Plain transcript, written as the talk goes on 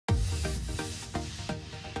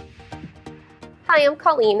Hi, I'm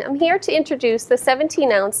Colleen. I'm here to introduce the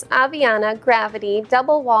 17-ounce Avania Gravity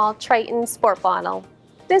Double Wall Tritan Sport Bottle.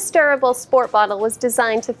 This durable sport bottle was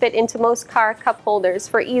designed to fit into most car cup holders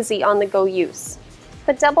for easy on-the-go use.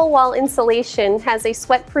 The double wall insulation has a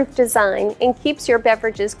sweat-proof design and keeps your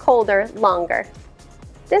beverages colder longer.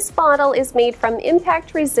 This bottle is made from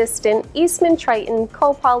impact-resistant Eastman Tritan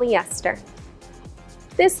copolyester.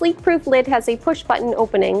 This leak-proof lid has a push-button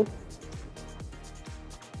opening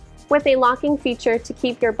with a locking feature to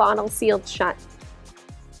keep your bottle sealed shut.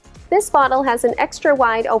 This bottle has an extra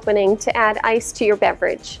wide opening to add ice to your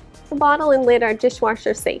beverage. The bottle and lid are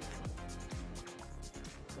dishwasher safe.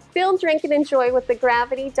 Fill, drink, and enjoy with the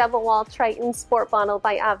Gravity Double Wall Tritan Sport Bottle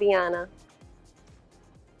by Avania.